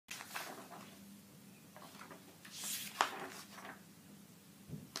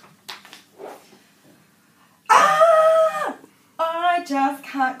just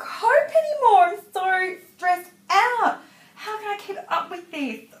can't cope anymore. I'm so stressed out. How can I keep up with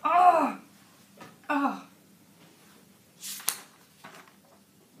this? Oh.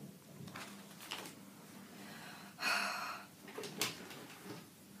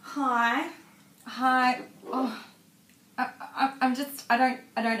 Hi. Oh, I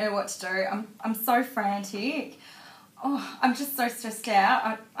don't know what to do. I'm so frantic. Oh, I'm just so stressed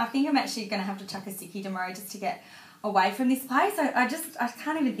out. I think I'm actually going to have to chuck a sickie tomorrow just to get away from this place. I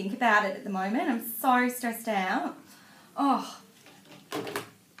can't even think about it at the moment. I'm so stressed out. Oh.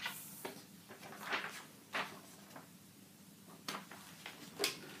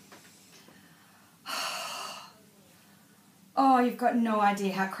 Oh, you've got no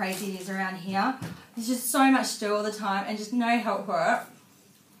idea how crazy it is around here. There's just so much to do all the time and just no help for it.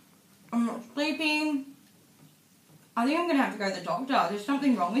 I'm not sleeping. I think I'm going to have to go to the doctor. There's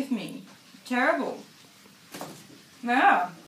something wrong with me. Terrible. Yeah.